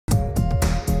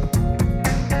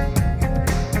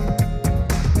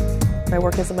I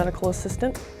work as a medical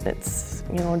assistant. It's,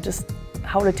 just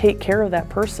how to take care of that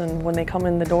person when they come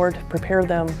in the door to prepare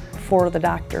them for the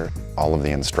doctor. All of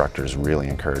the instructors really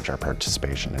encourage our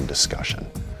participation and discussion.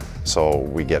 So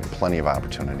we get plenty of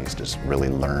opportunities to just really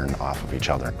learn off of each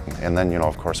other. And then,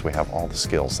 of course, we have all the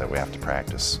skills that we have to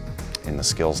practice in the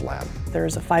skills lab.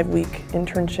 There's a 5-week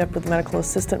internship with the medical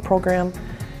assistant program,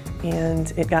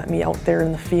 and it got me out there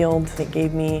in the field. It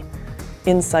gave me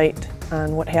insight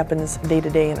on what happens day to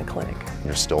day in a clinic.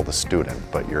 You're still the student,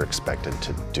 but you're expected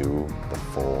to do the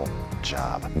full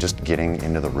job. Just getting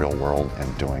into the real world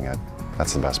and doing it,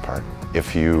 that's the best part.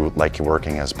 If you like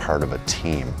working as part of a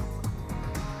team,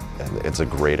 it's a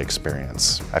great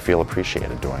experience. I feel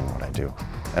appreciated doing what I do,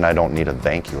 and I don't need a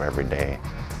thank you every day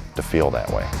to feel that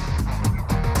way.